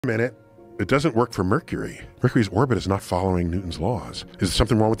Minute, it doesn't work for Mercury. Mercury's orbit is not following Newton's laws. Is there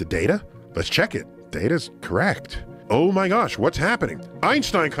something wrong with the data? Let's check it. Data's correct. Oh my gosh, what's happening?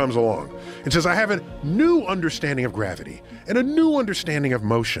 Einstein comes along and says, I have a new understanding of gravity and a new understanding of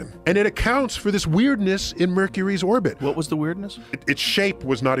motion. And it accounts for this weirdness in Mercury's orbit. What was the weirdness? Its shape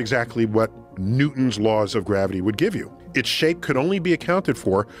was not exactly what Newton's laws of gravity would give you. Its shape could only be accounted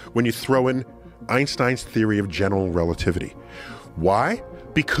for when you throw in Einstein's theory of general relativity. Why?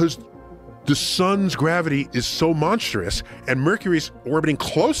 Because the sun's gravity is so monstrous and Mercury's orbiting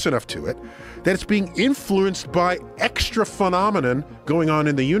close enough to it that it's being influenced by extra phenomenon going on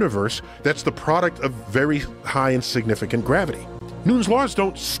in the universe that's the product of very high and significant gravity. Newton's laws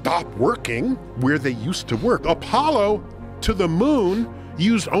don't stop working where they used to work. Apollo to the moon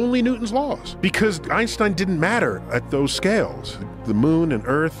used only Newton's laws because Einstein didn't matter at those scales. The moon and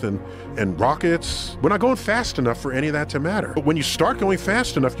Earth and rockets, we're not going fast enough for any of that to matter. But when you start going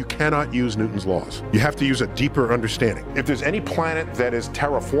fast enough, you cannot use Newton's laws. You have to use a deeper understanding. If there's any planet that is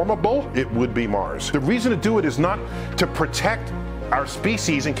terraformable, it would be Mars. The reason to do it is not to protect our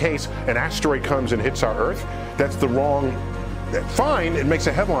species in case an asteroid comes and hits our Earth. That's the wrong, fine, it makes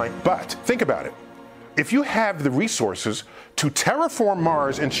a headline, but think about it. If you have the resources to terraform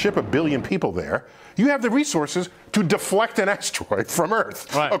Mars and ship 1 billion people there, you have the resources to deflect an asteroid from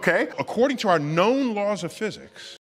Earth, right. Okay? According to our known laws of physics,